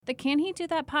The Can He Do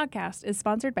That podcast is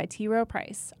sponsored by T. Rowe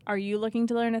Price. Are you looking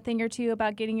to learn a thing or two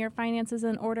about getting your finances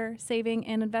in order, saving,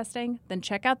 and investing? Then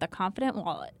check out The Confident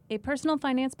Wallet, a personal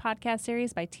finance podcast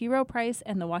series by T. Rowe Price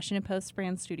and the Washington Post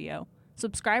brand studio.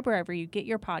 Subscribe wherever you get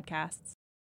your podcasts.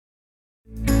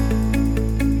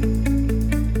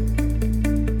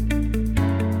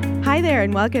 Hi there,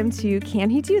 and welcome to Can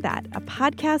He Do That, a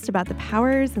podcast about the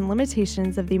powers and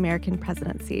limitations of the American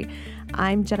presidency.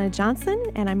 I'm Jenna Johnson,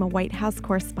 and I'm a White House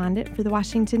correspondent for the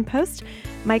Washington Post.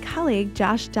 My colleague,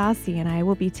 Josh Dawsey, and I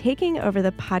will be taking over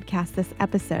the podcast this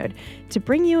episode to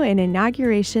bring you an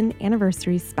inauguration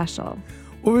anniversary special.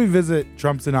 We'll revisit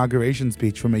Trump's inauguration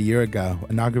speech from a year ago.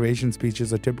 Inauguration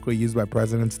speeches are typically used by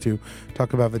presidents to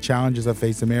talk about the challenges that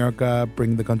face America,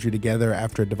 bring the country together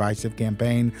after a divisive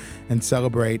campaign, and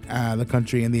celebrate the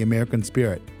country and the American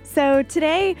spirit. So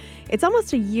today, it's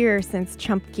almost a year since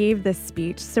Trump gave this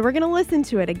speech, so we're going to listen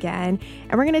to it again,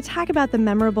 and we're going to talk about the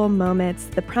memorable moments,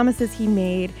 the promises he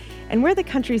made, and where the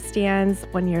country stands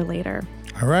 1 year later.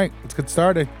 All right, let's get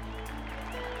started.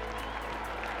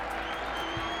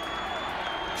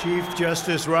 Chief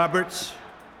Justice Roberts,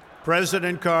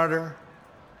 President Carter,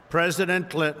 President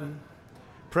Clinton,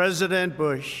 President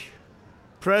Bush,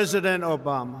 President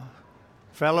Obama,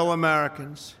 fellow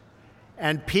Americans,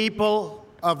 and people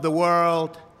of the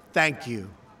world, thank you.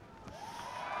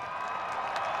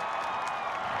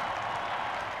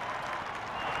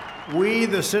 We,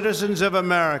 the citizens of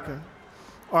America,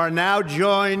 are now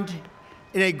joined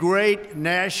in a great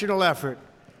national effort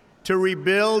to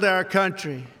rebuild our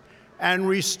country and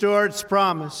restore its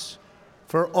promise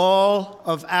for all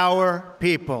of our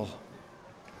people.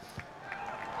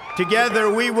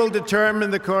 Together, we will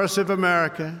determine the course of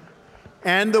America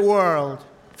and the world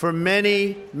for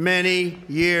many, many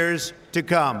years to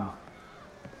come.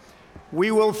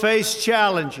 We will face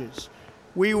challenges.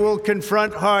 We will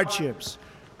confront hardships,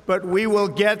 but we will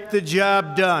get the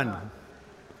job done.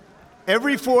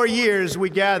 Every 4 years, we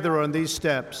gather on these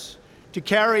steps to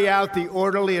carry out the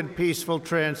orderly and peaceful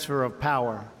transfer of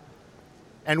power.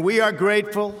 And we are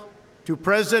grateful to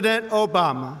President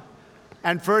Obama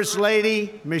and First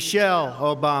Lady Michelle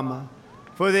Obama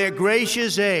for their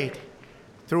gracious aid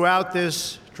throughout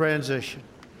this transition.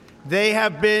 They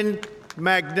have been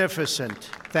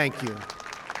magnificent. Thank you.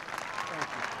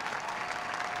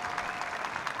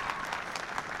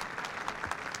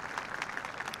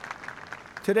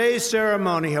 Today's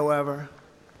ceremony, however,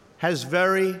 has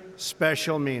very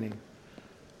special meaning,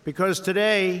 because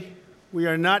today we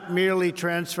are not merely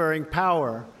transferring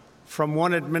power from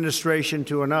one administration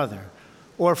to another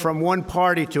or from one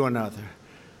party to another,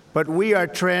 but we are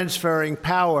transferring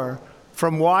power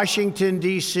from Washington,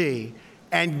 D.C.,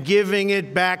 and giving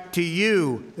it back to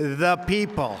you, the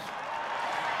people.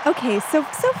 Okay, so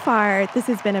far, this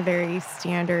has been a very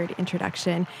standard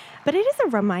introduction, but it is a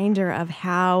reminder of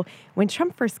how when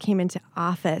Trump first came into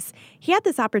office, he had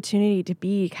this opportunity to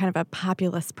be kind of a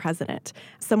populist president,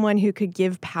 someone who could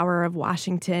give power of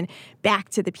Washington back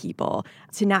to the people,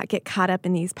 to not get caught up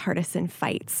in these partisan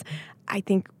fights. I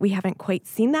think we haven't quite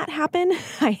seen that happen.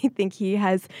 I think he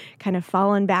has kind of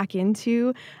fallen back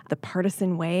into the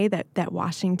partisan way that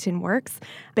Washington works.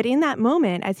 But in that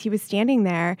moment, as he was standing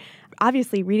there,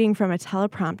 obviously reading from a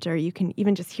teleprompter, you can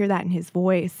even just hear that in his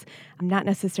voice. I'm not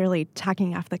necessarily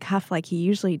talking off the cuff like he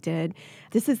usually did.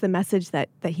 This is the message that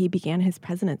he began his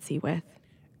presidency with.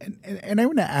 And I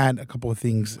want to add a couple of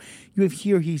things. You have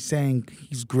here he's saying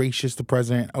he's gracious to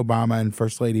President Obama and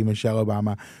First Lady Michelle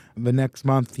Obama. The next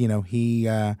month, he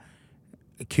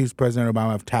accused President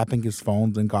Obama of tapping his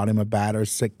phones and called him a bad or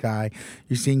sick guy.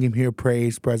 You're seeing him here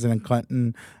praise President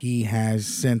Clinton. He has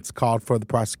since called for the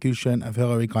prosecution of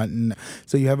Hillary Clinton.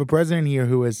 So you have a president here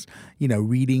who is,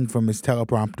 reading from his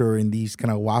teleprompter in these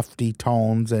kind of lofty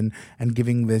tones and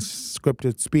giving this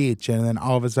scripted speech. And then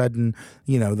all of a sudden,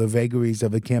 the vagaries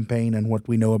of the campaign and what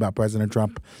we know about President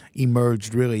Trump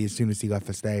emerged really as soon as he left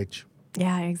the stage.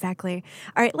 Yeah, exactly.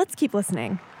 All right, let's keep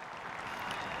listening.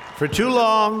 For too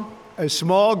long, a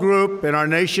small group in our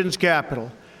nation's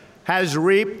capital has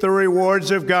reaped the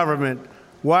rewards of government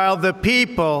while the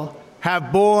people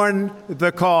have borne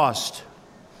the cost.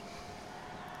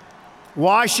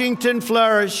 Washington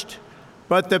flourished,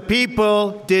 but the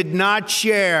people did not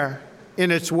share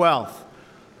in its wealth.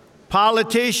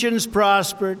 Politicians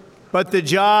prospered, but the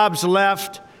jobs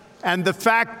left and the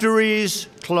factories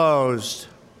closed.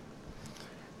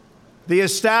 The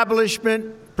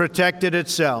establishment protected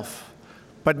itself,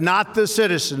 but not the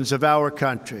citizens of our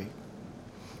country.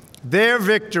 Their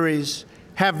victories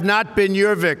have not been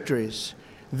your victories.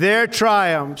 Their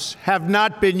triumphs have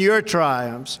not been your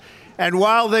triumphs. And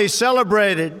while they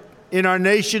celebrated in our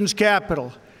nation's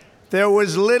capital, there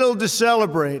was little to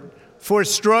celebrate for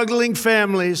struggling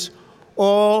families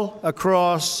all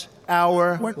across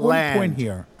our land. One point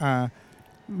here.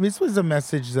 This was a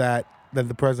message that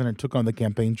the president took on the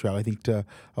campaign trail, I think, to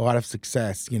a lot of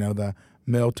success. You know, the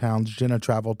mill towns. Jenna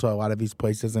traveled to a lot of these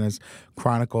places and has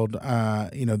chronicled,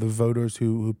 the voters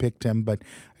who picked him. But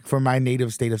for my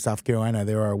native state of South Carolina,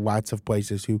 there are lots of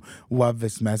places who love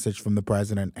this message from the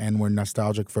president and were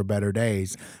nostalgic for better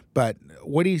days. But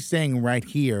what he's saying right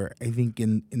here, I think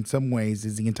in some ways,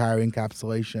 is the entire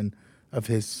encapsulation of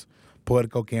his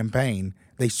political campaign.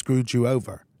 They screwed you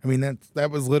over. I mean,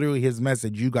 that was literally his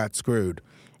message. You got screwed.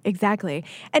 Exactly.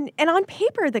 And on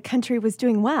paper, the country was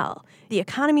doing well. The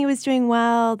economy was doing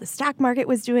well. The stock market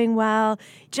was doing well.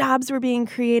 Jobs were being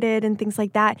created and things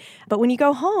like that. But when you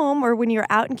go home or when you're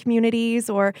out in communities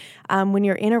or when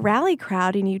you're in a rally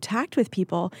crowd and you talked with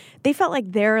people, they felt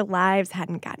like their lives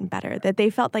hadn't gotten better, that they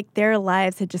felt like their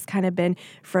lives had just kind of been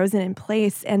frozen in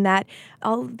place and that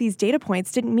all of these data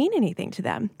points didn't mean anything to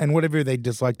them. And whatever they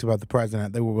disliked about the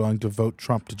president, they were willing to vote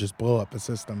Trump to just blow up the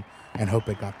system and hope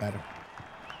it got better.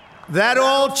 That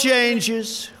all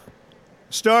changes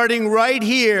starting right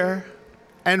here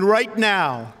and right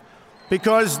now,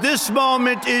 because this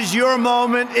moment is your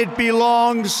moment. It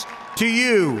belongs to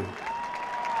you.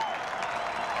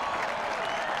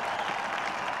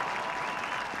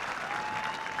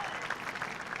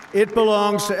 It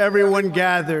belongs to everyone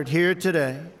gathered here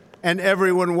today and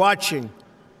everyone watching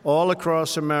all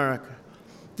across America.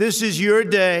 This is your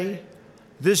day.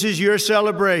 This is your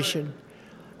celebration.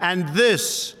 And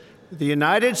this, the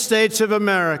United States of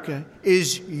America,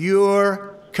 is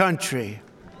your country.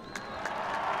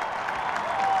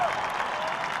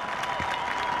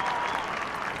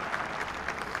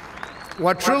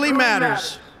 What truly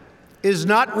matters is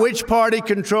not which party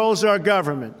controls our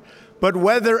government, but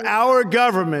whether our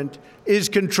government is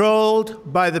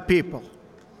controlled by the people.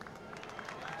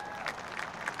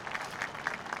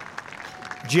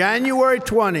 January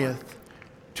 20th,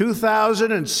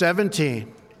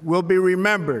 2017 will be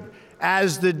remembered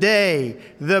as the day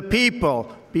the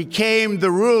people became the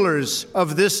rulers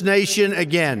of this nation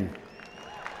again.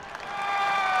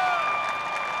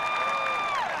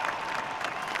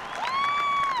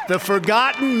 The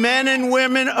forgotten men and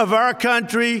women of our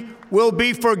country will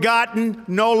be forgotten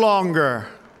no longer.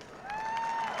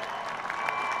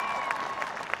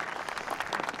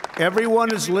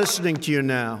 Everyone is listening to you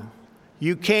now.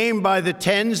 You came by the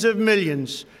tens of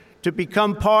millions to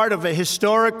become part of a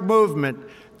historic movement,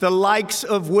 the likes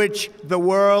of which the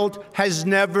world has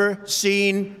never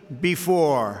seen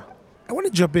before. I want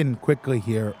to jump in quickly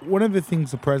here. One of the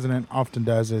things the president often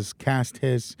does is cast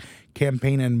his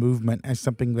campaign and movement as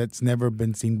something that's never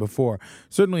been seen before.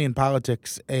 Certainly in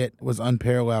politics, it was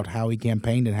unparalleled how he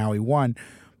campaigned and how he won.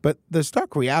 But the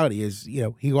stark reality is,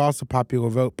 he lost a popular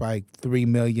vote by 3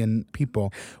 million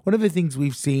people. One of the things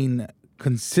we've seen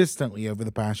consistently over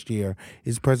the past year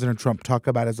is President Trump talk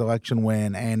about his election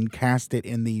win and cast it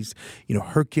in these,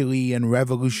 Herculean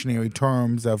revolutionary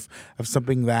terms of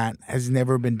something that has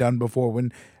never been done before,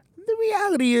 when the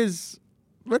reality is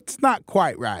that's not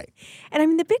quite right. And I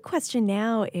mean, the big question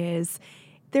now is,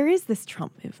 there is this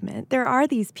Trump movement. There are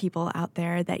these people out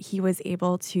there that he was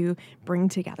able to bring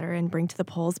together and bring to the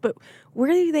polls, but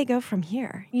where do they go from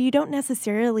here? You don't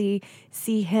necessarily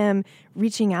see him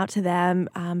reaching out to them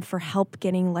for help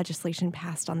getting legislation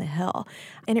passed on the Hill.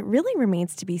 And it really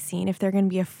remains to be seen if they're going to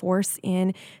be a force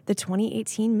in the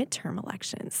 2018 midterm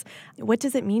elections. What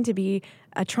does it mean to be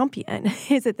a Trumpian?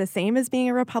 Is it the same as being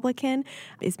a Republican?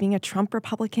 Is being a Trump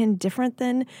Republican different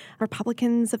than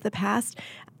Republicans of the past?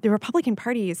 The Republican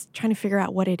Party is trying to figure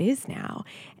out what it is now.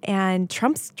 And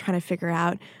Trump's trying to figure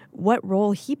out what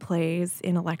role he plays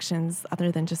in elections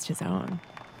other than just his own.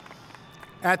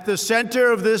 At the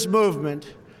center of this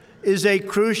movement is a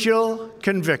crucial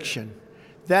conviction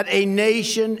that a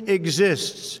nation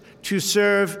exists to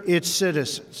serve its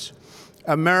citizens.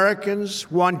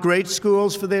 Americans want great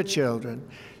schools for their children,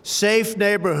 safe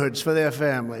neighborhoods for their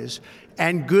families,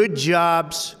 and good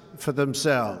jobs for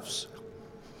themselves.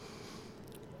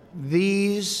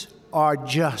 These are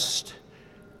just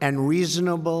and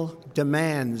reasonable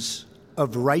demands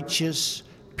of righteous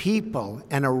people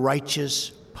and a righteous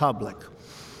public.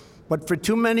 But for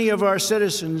too many of our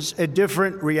citizens, a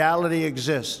different reality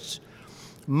exists.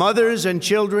 Mothers and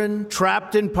children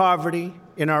trapped in poverty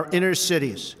in our inner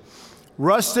cities,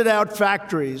 rusted out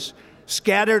factories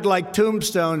scattered like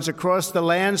tombstones across the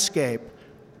landscape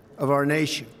of our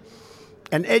nation,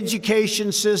 an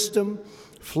education system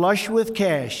flush with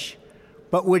cash,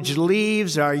 but which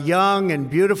leaves our young and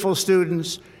beautiful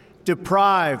students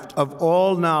deprived of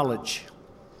all knowledge,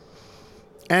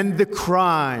 and the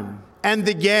crime and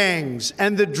the gangs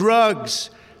and the drugs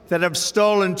that have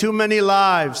stolen too many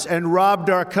lives and robbed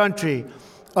our country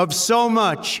of so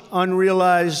much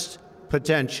unrealized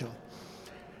potential.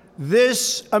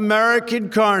 This American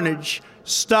carnage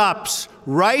stops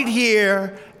right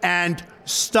here and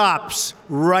stops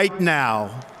right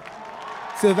now.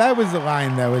 So that was a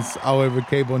line that was all over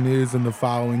cable news in the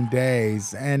following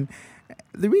days. And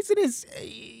the reason is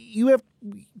you have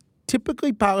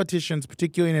typically politicians,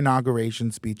 particularly in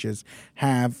inauguration speeches,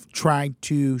 have tried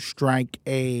to strike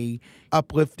a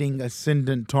uplifting,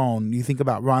 ascendant tone. You think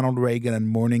about Ronald Reagan and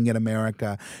Morning in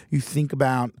America. You think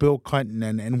about Bill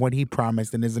Clinton and what he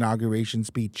promised in his inauguration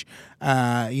speech.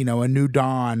 A new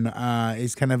dawn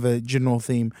is kind of a general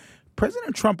theme.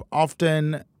 President Trump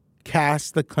often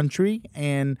casts the country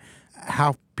and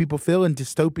how people feel in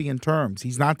dystopian terms.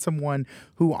 He's not someone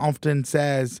who often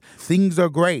says things are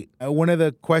great. One of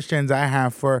the questions I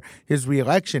have for his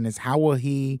reelection is how will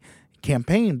he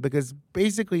campaign? Because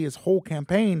basically his whole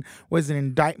campaign was an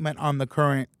indictment on the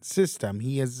current system.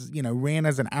 He has, ran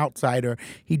as an outsider.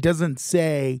 He doesn't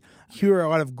say, here are a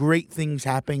lot of great things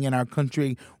happening in our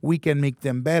country. We can make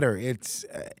them better. It's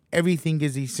everything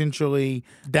is essentially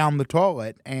down the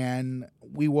toilet and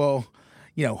we will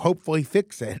hopefully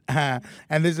fix it. And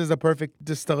this is a perfect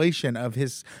distillation of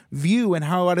his view and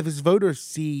how a lot of his voters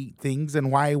see things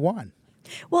and why he won.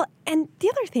 Well, and the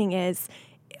other thing is,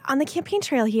 on the campaign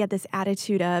trail, he had this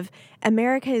attitude of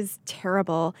America is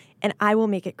terrible and I will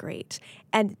make it great.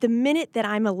 And the minute that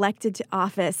I'm elected to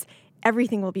office,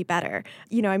 everything will be better.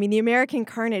 The American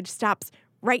carnage stops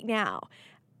right now.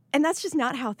 And that's just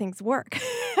not how things work.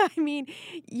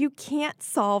 You can't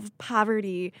solve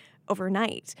poverty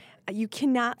overnight. You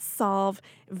cannot solve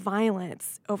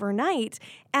violence overnight.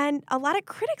 And a lot of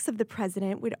critics of the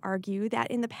president would argue that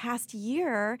in the past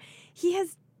year, he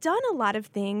has done a lot of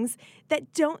things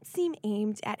that don't seem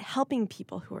aimed at helping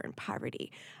people who are in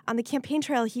poverty. On the campaign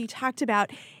trail, he talked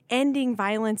about ending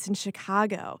violence in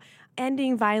Chicago,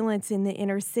 ending violence in the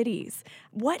inner cities.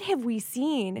 What have we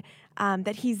seen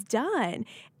that he's done?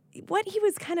 What he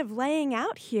was kind of laying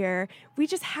out here, we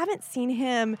just haven't seen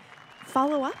him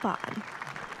follow up on.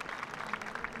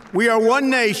 We are one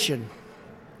nation,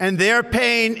 and their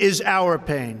pain is our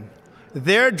pain.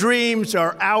 Their dreams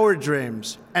are our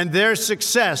dreams, and their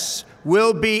success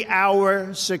will be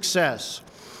our success.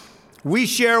 We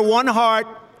share one heart,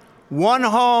 one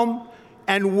home,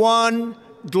 and one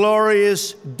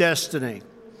glorious destiny.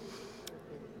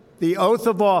 The oath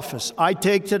of office I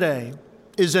take today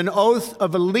is an oath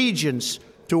of allegiance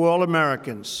to all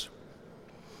Americans.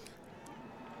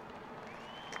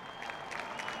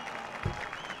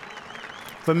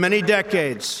 For many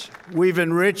decades, we've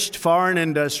enriched foreign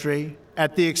industry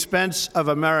at the expense of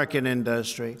American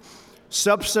industry,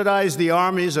 subsidized the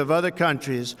armies of other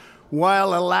countries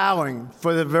while allowing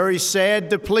for the very sad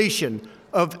depletion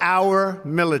of our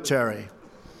military.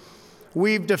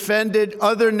 We've defended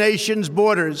other nations'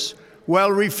 borders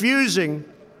while refusing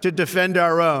to defend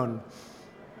our own.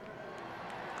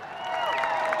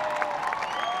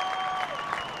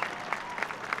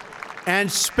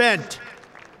 And spent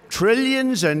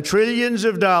trillions and trillions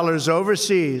of dollars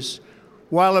overseas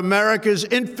while America's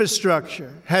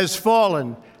infrastructure has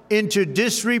fallen into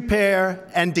disrepair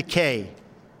and decay.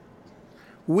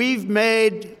 We've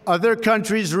made other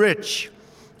countries rich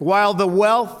while the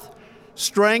wealth,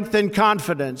 strength, and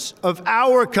confidence of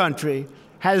our country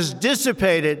has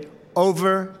dissipated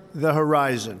over the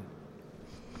horizon.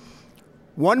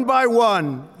 One by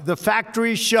one, the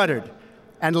factories shuttered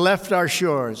and left our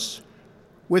shores,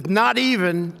 with not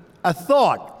even a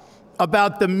thought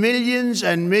about the millions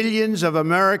and millions of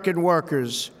American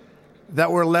workers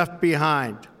that were left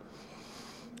behind.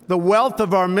 The wealth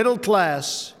of our middle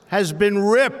class has been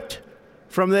ripped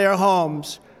from their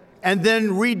homes and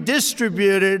then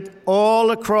redistributed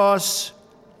all across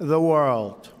the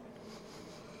world.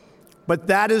 But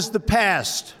that is the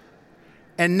past,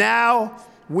 and now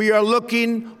we are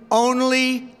looking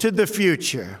only to the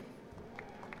future.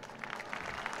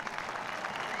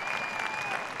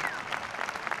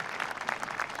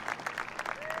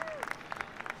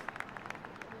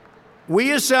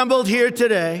 We assembled here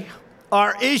today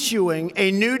are issuing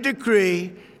a new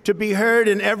decree to be heard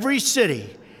in every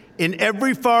city, in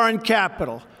every foreign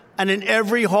capital, and in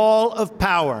every hall of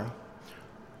power.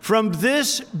 From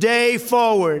this day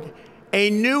forward, a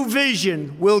new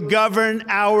vision will govern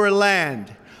our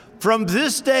land. From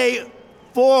this day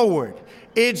forward,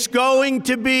 it's going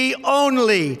to be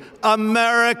only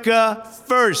America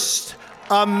first.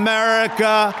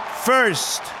 America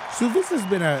first. So this has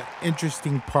been an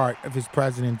interesting part of his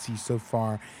presidency so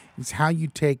far, is how you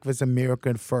take this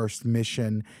America First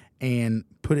mission and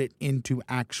put it into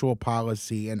actual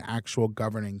policy and actual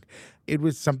governing. It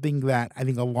was something that I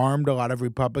think alarmed a lot of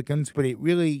Republicans, but it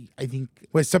really, I think,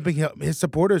 was something his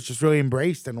supporters just really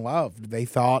embraced and loved. They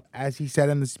thought, as he said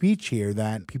in the speech here,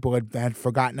 that people had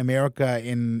forgotten America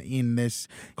in this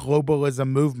globalism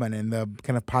movement and the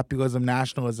kind of populism,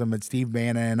 nationalism that Steve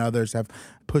Bannon and others have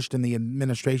pushed in the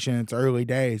administration in its early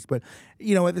days. But,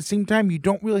 at the same time, you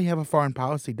don't really have a foreign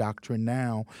policy doctrine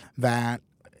now that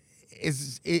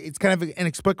it's kind of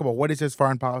inexplicable. What is his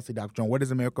foreign policy doctrine? What does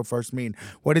America First mean?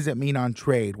 What does it mean on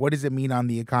trade? What does it mean on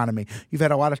the economy? You've had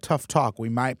a lot of tough talk. We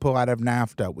might pull out of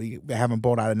NAFTA. We haven't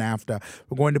pulled out of NAFTA.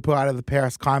 We're going to pull out of the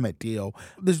Paris climate deal.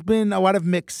 There's been a lot of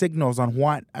mixed signals on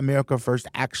what America First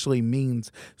actually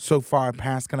means so far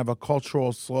past kind of a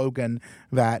cultural slogan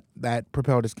that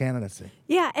propelled his candidacy.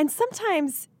 Yeah, and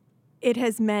sometimes it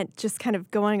has meant just kind of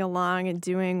going along and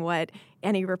doing what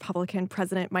any Republican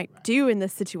president might do in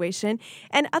this situation.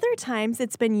 And other times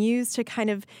it's been used to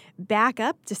kind of back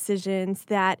up decisions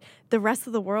that the rest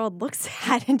of the world looks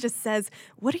at and just says,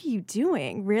 what are you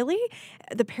doing? Really?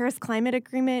 The Paris Climate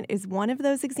Agreement is one of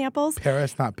those examples.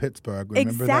 Paris, not Pittsburgh.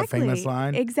 Remember that famous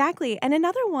line? Exactly. And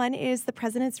another one is the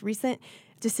president's recent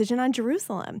decision on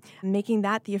Jerusalem, making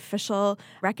that the official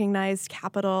recognized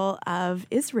capital of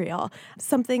Israel,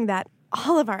 something that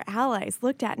all of our allies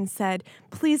looked at and said,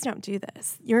 please don't do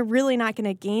this. You're really not going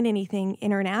to gain anything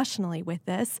internationally with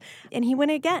this. And he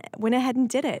went ahead and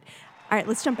did it. All right,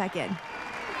 let's jump back in.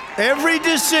 Every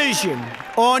decision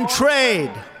on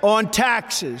trade, on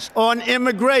taxes, on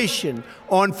immigration,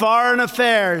 on foreign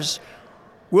affairs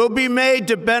will be made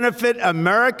to benefit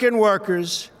American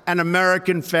workers and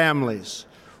American families.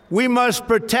 We must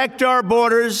protect our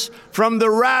borders from the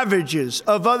ravages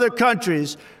of other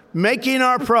countries making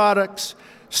our products,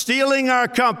 stealing our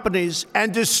companies,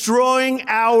 and destroying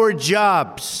our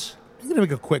jobs. I'm going to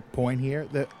make a quick point here.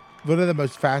 One of the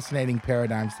most fascinating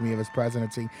paradigms to me of his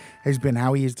presidency has been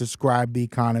how he has described the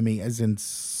economy as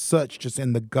just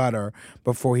in the gutter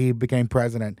before he became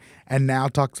president, and now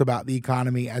talks about the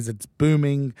economy as it's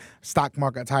booming, stock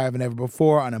market's higher than ever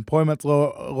before, unemployment's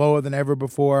lower than ever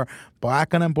before,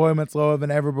 black unemployment's lower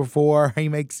than ever before. He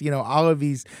makes, all of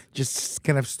these just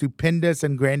kind of stupendous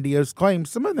and grandiose claims,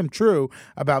 some of them true,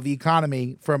 about the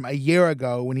economy from a year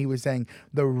ago when he was saying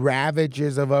the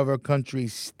ravages of other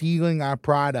countries stealing our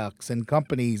products and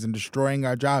companies and destroying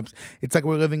our jobs. It's like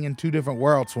we're living in two different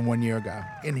worlds from 1 year ago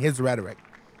in his rhetoric.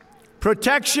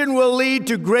 Protection will lead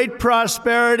to great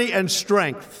prosperity and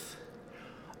strength.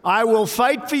 I will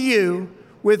fight for you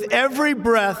with every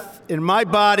breath in my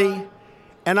body,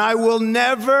 and I will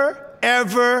never,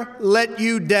 ever let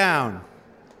you down.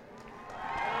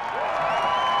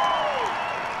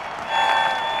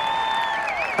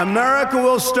 America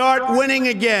will start winning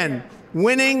again,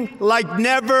 winning like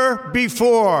never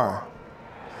before.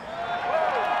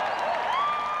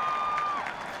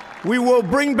 We will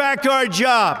bring back our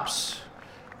jobs.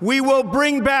 We will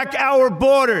bring back our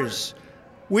borders.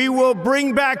 We will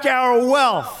bring back our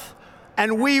wealth.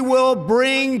 And we will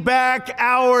bring back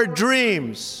our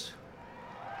dreams.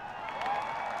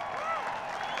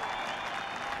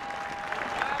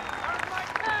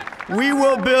 We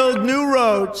will build new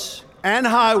roads and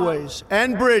highways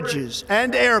and bridges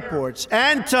and airports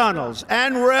and tunnels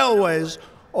and railways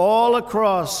all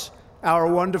across our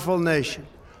wonderful nation.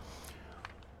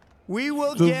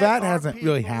 So that hasn't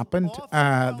really happened.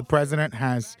 The president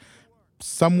has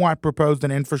somewhat proposed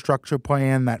an infrastructure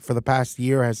plan that for the past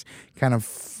year has kind of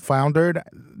floundered.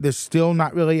 There's still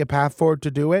not really a path forward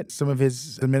to do it. Some of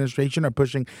his administration are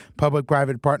pushing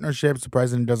public-private partnerships. The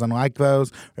president doesn't like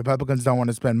those. Republicans don't want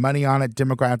to spend money on it.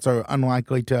 Democrats are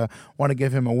unlikely to want to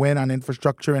give him a win on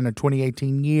infrastructure in a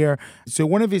 2018 year. So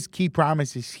one of his key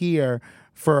promises here,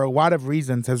 for a lot of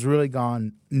reasons, has really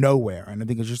gone nowhere. And I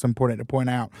think it's just important to point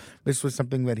out this was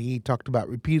something that he talked about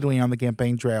repeatedly on the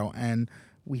campaign trail, and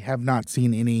we have not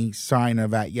seen any sign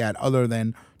of that yet other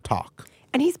than talk.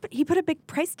 And he put a big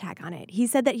price tag on it. He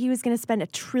said that he was going to spend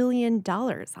 $1 trillion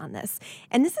on this.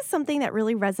 And this is something that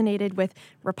really resonated with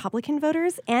Republican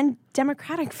voters and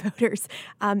Democratic voters.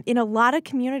 In a lot of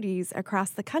communities across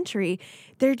the country,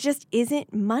 there just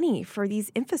isn't money for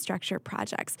these infrastructure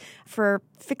projects, for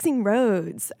fixing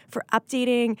roads, for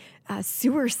updating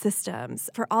sewer systems,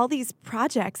 for all these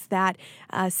projects that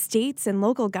states and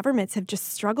local governments have just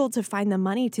struggled to find the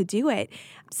money to do it.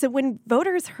 So when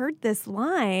voters heard this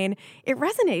line, it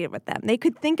resonated with them. They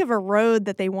could think of a road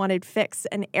that they wanted fixed,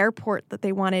 an airport that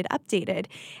they wanted updated.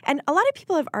 And a lot of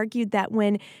people have argued that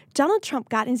when Donald Trump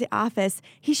got into office,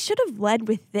 he should have led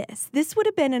with this. This would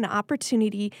have been an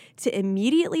opportunity to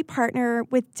immediately partner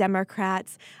with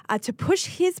Democrats, to push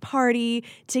his party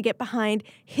to get behind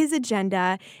his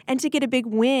agenda, and to get a big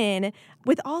win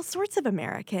with all sorts of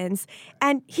Americans.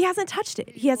 And he hasn't touched it.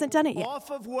 He hasn't done it yet.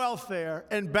 Off of welfare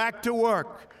and back to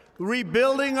work,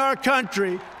 rebuilding our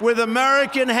country with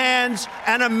American hands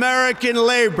and American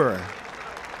labor.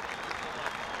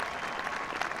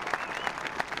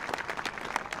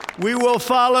 We will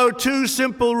follow two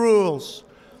simple rules: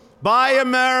 buy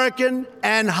American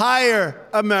and hire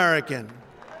American.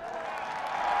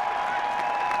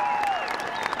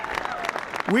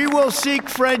 We will seek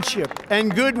friendship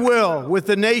and goodwill with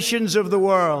the nations of the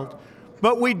world,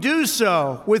 but we do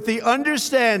so with the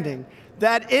understanding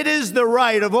that it is the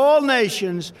right of all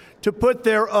nations to put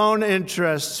their own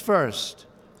interests first.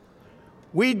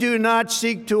 We do not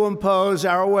seek to impose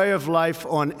our way of life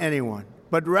on anyone,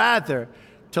 but rather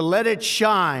to let it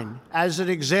shine as an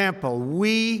example.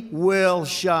 We will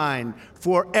shine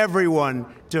for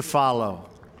everyone to follow.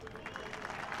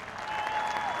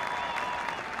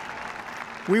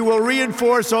 We will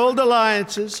reinforce old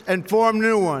alliances and form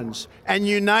new ones and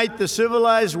unite the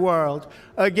civilized world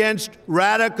against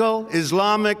radical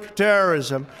Islamic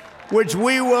terrorism, which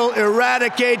we will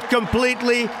eradicate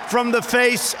completely from the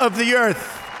face of the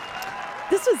earth.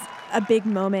 This was a big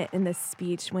moment in this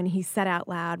speech when he said out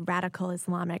loud radical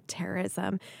Islamic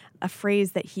terrorism, a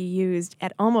phrase that he used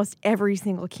at almost every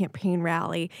single campaign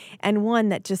rally, and one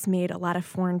that just made a lot of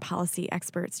foreign policy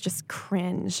experts just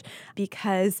cringe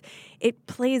because it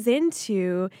plays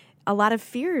into a lot of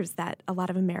fears that a lot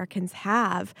of Americans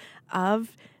have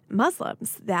of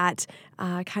Muslims, that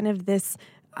kind of this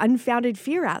unfounded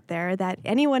fear out there that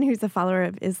anyone who's a follower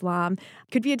of Islam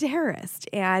could be a terrorist,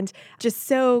 and just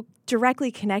so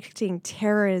directly connecting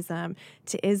terrorism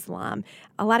to Islam.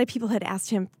 A lot of people had asked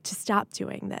him to stop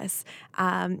doing this.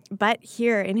 But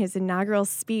here in his inaugural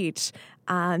speech,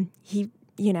 he,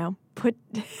 put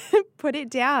put it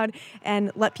down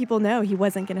and let people know he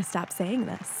wasn't going to stop saying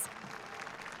this.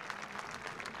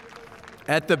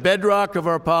 At the bedrock of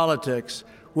our politics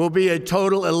will be a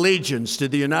total allegiance to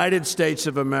the United States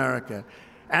of America.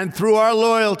 And through our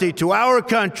loyalty to our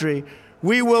country,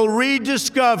 we will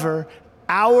rediscover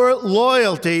our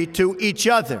loyalty to each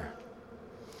other.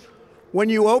 When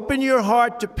you open your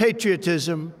heart to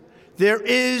patriotism, there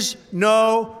is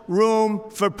no room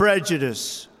for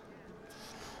prejudice.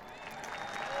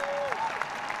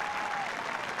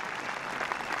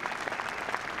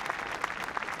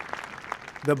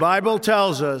 The Bible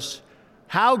tells us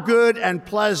how good and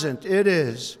pleasant it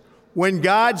is when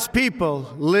God's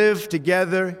people live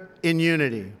together in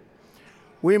unity.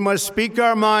 We must speak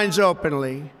our minds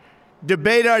openly,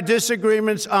 debate our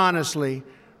disagreements honestly,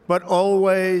 but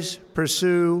always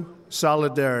pursue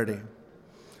solidarity.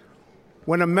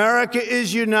 When America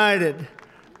is united,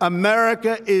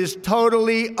 America is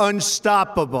totally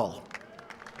unstoppable.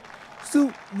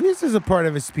 So this is a part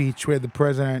of a speech where the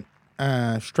president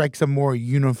strikes a more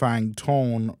unifying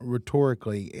tone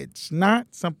rhetorically. It's not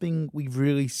something we've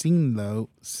really seen, though,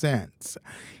 since.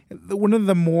 One of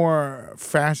the more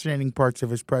fascinating parts of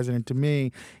his president to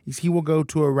me is he will go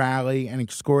to a rally and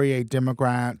excoriate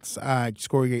Democrats,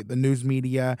 excoriate the news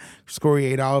media,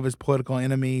 excoriate all of his political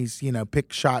enemies,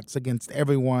 pick shots against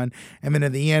everyone. And then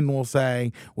at the end will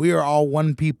say, we are all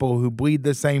one people who bleed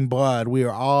the same blood. We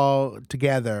are all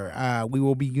together. We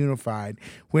will be unified.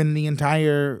 When the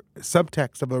entire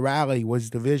subtext of the rally was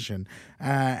division.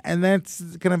 And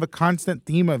that's kind of a constant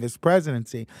theme of his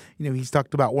presidency. He's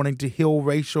talked about wanting to heal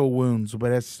racial wounds,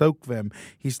 but has soaked them.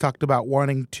 He's talked about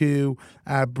wanting to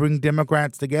bring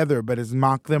Democrats together, but has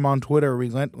mocked them on Twitter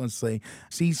relentlessly.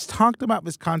 So he's talked about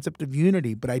this concept of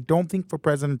unity, but I don't think for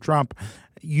President Trump,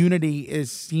 unity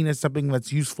is seen as something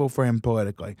that's useful for him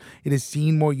politically. It is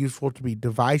seen more useful to be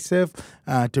divisive,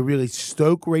 to really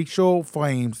stoke racial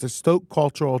flames, to stoke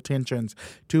cultural tensions,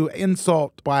 to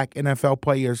insult black NFL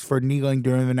players for kneeling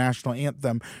during the national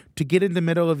anthem, to get in the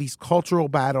middle of these cultural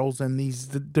battles and these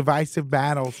divisive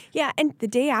battles. Yeah, and the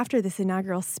day after this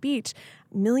inaugural speech,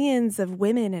 millions of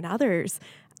women and others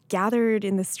gathered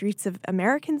in the streets of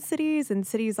American cities and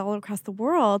cities all across the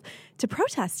world to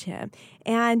protest him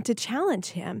and to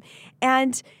challenge him.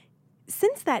 And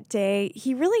since that day,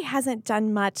 he really hasn't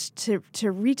done much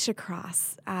to reach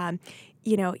across.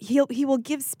 He will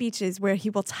give speeches where he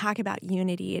will talk about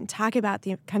unity and talk about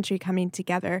the country coming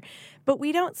together, but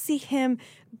we don't see him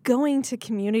going to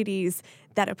communities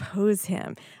that oppose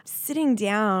him, sitting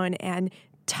down and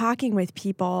talking with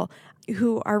people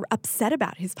who are upset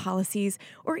about his policies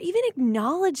or even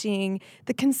acknowledging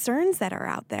the concerns that are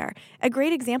out there. A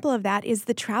great example of that is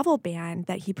the travel ban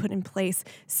that he put in place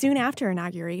soon after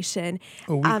inauguration.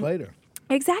 A week later.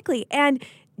 Exactly. And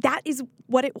that is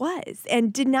what it was,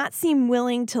 and did not seem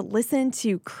willing to listen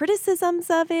to criticisms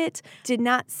of it, did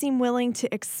not seem willing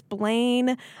to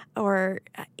explain or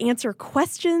answer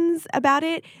questions about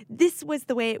it. This was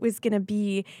the way it was going to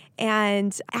be.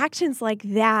 And actions like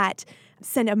that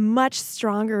send a much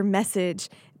stronger message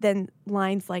than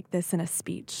lines like this in a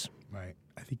speech. Right.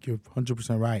 I think you're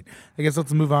 100% right. I guess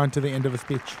let's move on to the end of the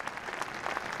speech.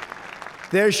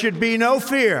 There should be no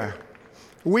fear.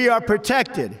 We are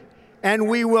protected, and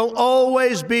we will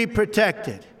always be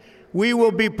protected. We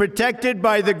will be protected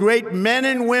by the great men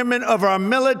and women of our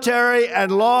military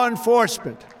and law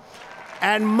enforcement.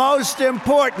 And most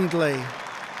importantly,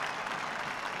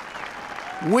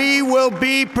 we will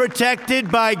be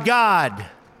protected by God.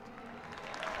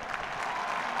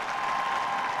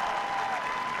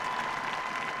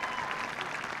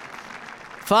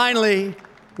 Finally,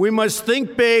 we must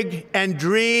think big and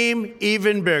dream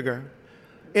even bigger.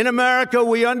 In America,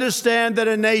 we understand that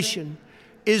a nation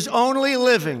is only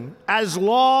living as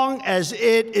long as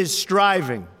it is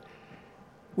striving.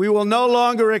 We will no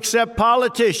longer accept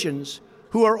politicians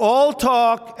who are all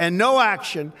talk and no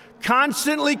action,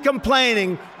 constantly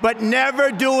complaining but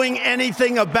never doing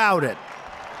anything about it.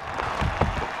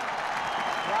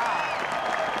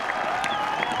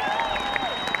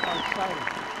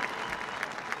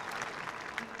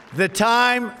 The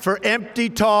time for empty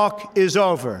talk is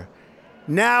over.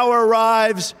 Now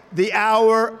arrives the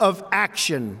hour of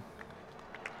action.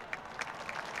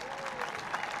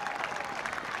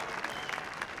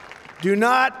 Do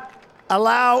not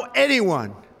allow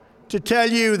anyone to tell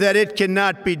you that it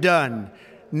cannot be done.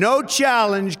 No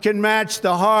challenge can match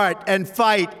the heart and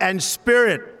fight and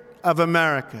spirit of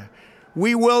America.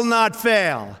 We will not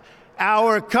fail.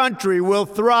 Our country will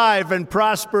thrive and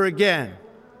prosper again.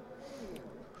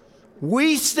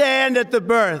 We stand at the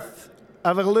birth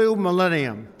of a new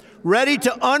millennium, ready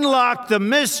to unlock the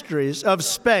mysteries of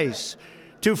space,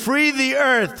 to free the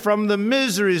earth from the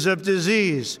miseries of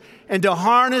disease, and to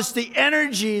harness the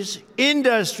energies,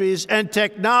 industries, and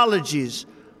technologies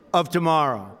of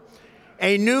tomorrow.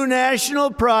 A new national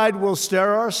pride will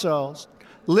stir our souls,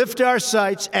 lift our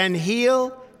sights, and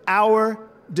heal our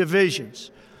divisions.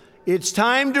 It's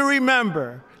time to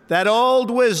remember that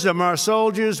old wisdom our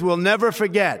soldiers will never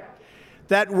forget,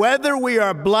 that whether we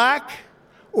are black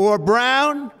or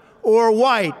brown or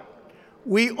white,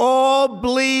 we all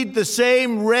bleed the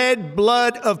same red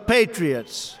blood of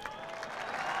patriots.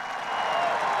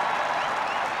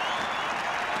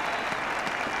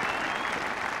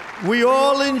 We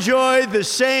all enjoy the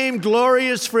same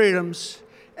glorious freedoms,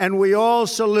 and we all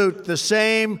salute the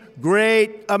same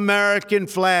great American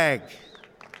flag.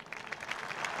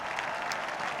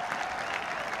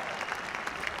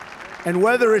 And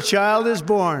whether a child is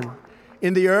born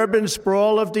in the urban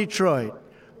sprawl of Detroit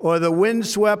or the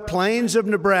windswept plains of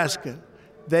Nebraska,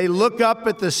 they look up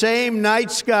at the same night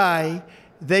sky,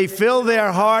 they fill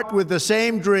their heart with the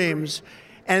same dreams,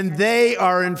 and they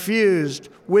are infused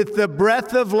with the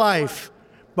breath of life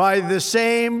by the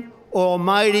same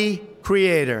almighty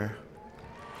Creator.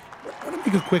 I want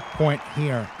to make a quick point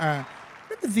here. One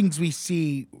of the things we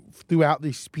see throughout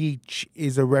this speech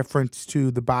is a reference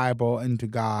to the Bible and to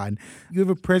God. You have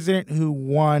a president who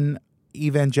won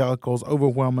evangelicals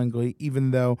overwhelmingly,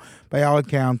 even though, by all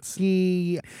accounts,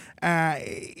 he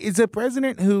is a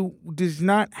president who does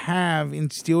not have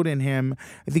instilled in him,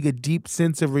 I think, a deep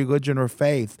sense of religion or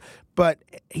faith. But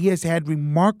he has had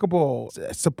remarkable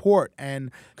support and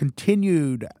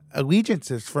continued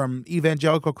allegiances from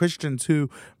evangelical Christians who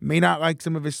may not like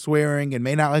some of his swearing and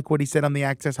may not like what he said on the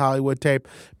Access Hollywood tape,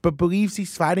 but believes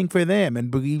he's fighting for them and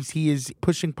believes he is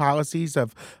pushing policies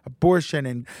of abortion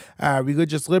and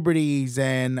religious liberties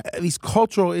and these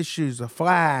cultural issues, a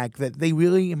flag that they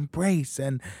really embrace.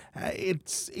 And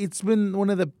it's been one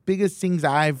of the biggest things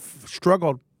I've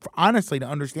struggled honestly to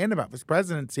understand about this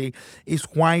presidency is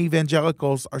why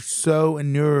evangelicals are so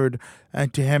inured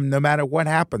to him no matter what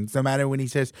happens, no matter when he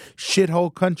says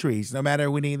shithole countries, no matter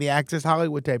when the Access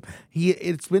Hollywood tape.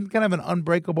 It's been kind of an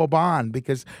unbreakable bond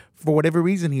because for whatever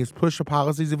reason he has pushed the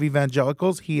policies of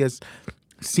evangelicals. He has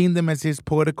seen them as his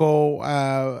political,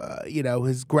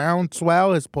 his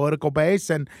groundswell, his political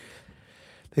base, and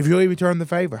they've really returned the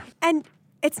favor. And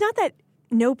it's not that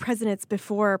no presidents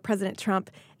before President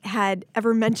Trump had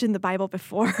ever mentioned the Bible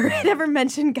before, had ever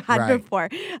mentioned God before.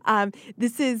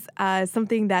 This is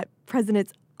something that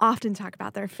presidents often talk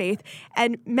about their faith.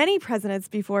 And many presidents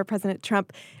before President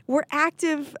Trump were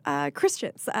active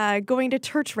Christians, going to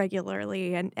church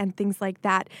regularly and things like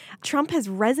that. Trump has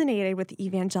resonated with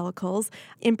evangelicals,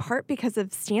 in part because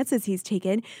of stances he's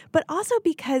taken, but also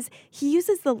because he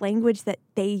uses the language that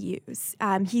they use.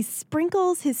 He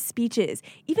sprinkles his speeches,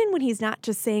 even when he's not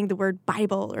just saying the word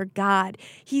Bible or God.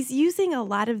 He's using a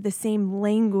lot of the same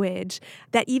language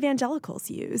that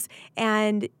evangelicals use.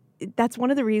 And that's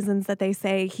one of the reasons that they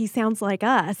say he sounds like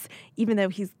us, even though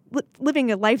he's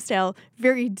living a lifestyle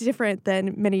very different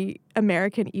than many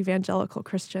American evangelical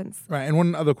Christians. Right. And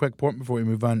one other quick point before we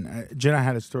move on. Jenna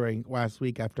had a story last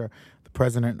week after the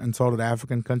president insulted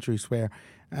African countries where,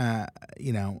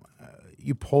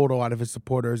 you polled a lot of his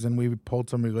supporters, and we polled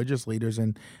some religious leaders,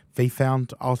 and they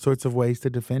found all sorts of ways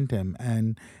to defend him.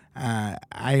 And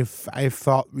I've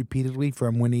thought repeatedly,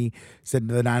 from when he said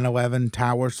the 9/11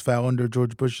 towers fell under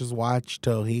George Bush's watch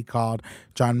till he called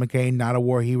John McCain not a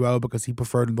war hero because he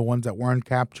preferred the ones that weren't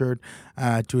captured,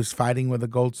 to his fighting with the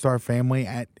Gold Star family.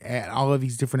 At all of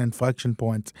these different inflection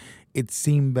points, it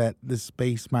seemed that the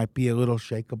space might be a little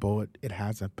shakeable. It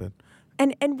hasn't been.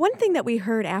 And one thing that we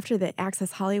heard after the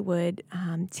Access Hollywood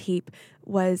tape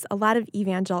was a lot of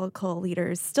evangelical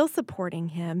leaders still supporting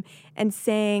him and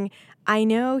saying, I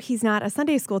know he's not a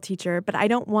Sunday school teacher, but I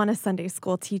don't want a Sunday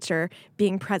school teacher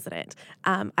being president.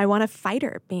 I want a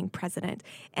fighter being president.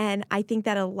 And I think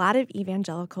that a lot of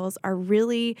evangelicals are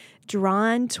really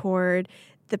drawn toward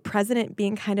the president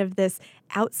being kind of this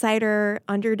outsider,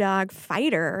 underdog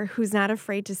fighter who's not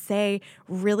afraid to say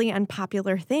really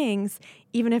unpopular things,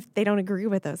 even if they don't agree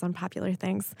with those unpopular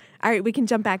things. All right, we can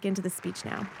jump back into the speech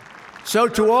now. So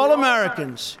to all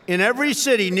Americans in every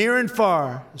city, near and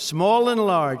far, small and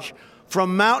large,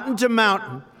 from mountain to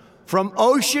mountain, from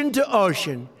ocean to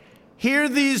ocean, hear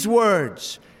these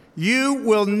words: you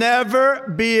will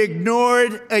never be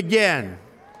ignored again.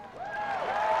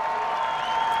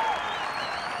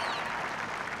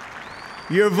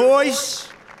 Your voice,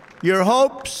 your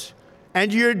hopes,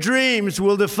 and your dreams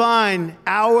will define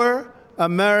our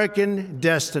American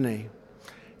destiny.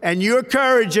 And your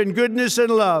courage and goodness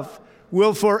and love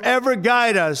will forever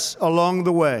guide us along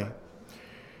the way.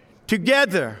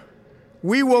 Together,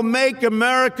 we will make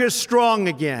America strong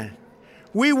again.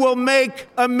 We will make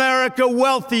America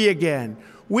wealthy again.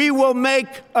 We will make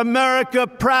America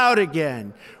proud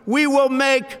again. We will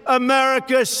make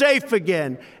America safe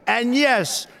again. And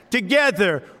yes,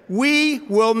 together, we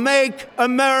will make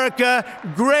America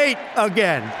great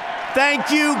again.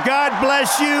 Thank you, God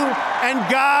bless you,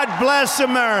 and God bless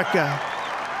America.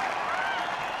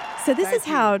 So this is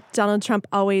how Donald Trump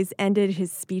always ended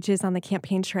his speeches on the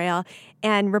campaign trail.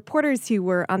 And reporters who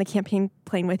were on the campaign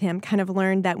plane with him kind of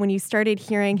learned that when you started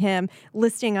hearing him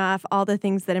listing off all the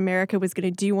things that America was going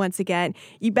to do once again,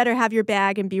 you better have your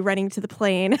bag and be running to the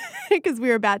plane because we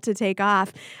were about to take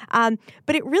off.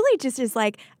 But it really just is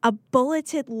like a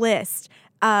bulleted list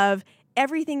of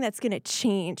everything that's going to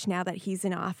change now that he's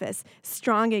in office.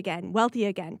 Strong again, wealthy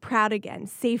again, proud again,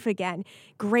 safe again,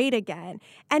 great again.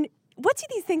 And what do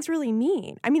these things really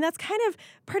mean? I mean, that's kind of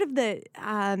part of the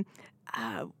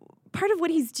part of what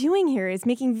he's doing here is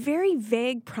making very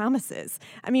vague promises.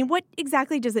 I mean, what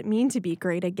exactly does it mean to be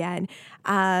great again?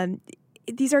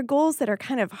 These are goals that are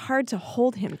kind of hard to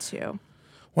hold him to.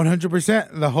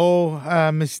 100%. The whole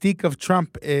mystique of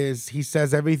Trump is he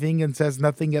says everything and says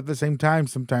nothing at the same time.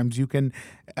 Sometimes you can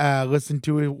listen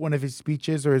to one of his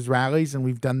speeches or his rallies, and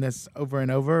we've done this over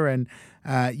and over, and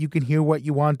you can hear what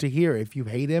you want to hear. If you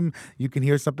hate him, you can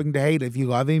hear something to hate. If you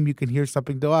love him, you can hear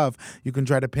something to love. You can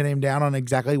try to pin him down on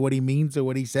exactly what he means or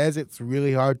what he says. It's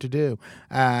really hard to do.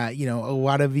 A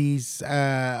lot of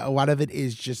it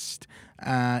is just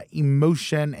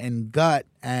emotion and gut,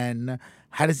 and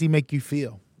how does he make you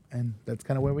feel? And that's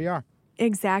kind of where we are.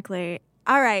 Exactly.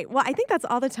 All right. Well, I think that's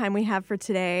all the time we have for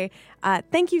today.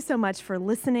 Thank you so much for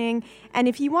listening. And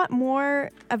if you want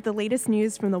more of the latest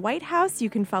news from the White House, you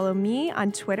can follow me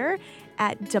on Twitter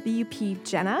at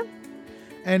WPJenna.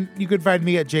 And you can find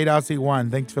me at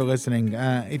JDawsey1. Thanks for listening.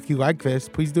 If you like this,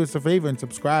 please do us a favor and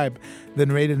subscribe.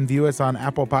 Then rate and view us on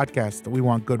Apple Podcasts. We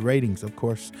want good ratings, of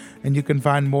course. And you can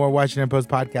find more Washington Post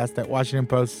podcasts at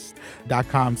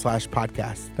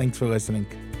WashingtonPost.com/podcast. Thanks for listening.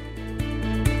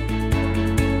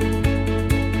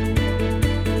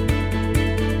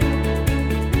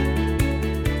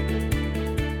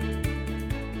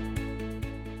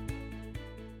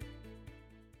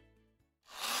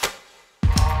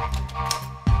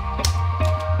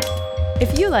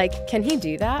 If you like Can He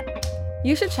Do That?,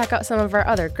 you should check out some of our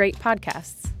other great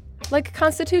podcasts. Like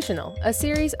Constitutional, a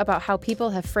series about how people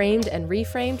have framed and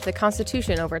reframed the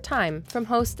Constitution over time from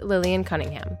host Lillian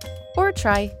Cunningham. Or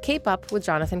try Cape Up with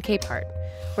Jonathan Capehart,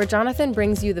 where Jonathan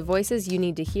brings you the voices you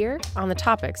need to hear on the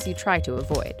topics you try to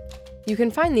avoid. You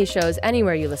can find these shows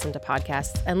anywhere you listen to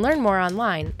podcasts and learn more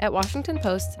online at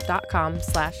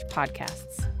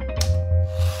washingtonpost.com/podcasts.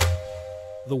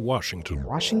 The Washington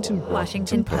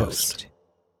Post.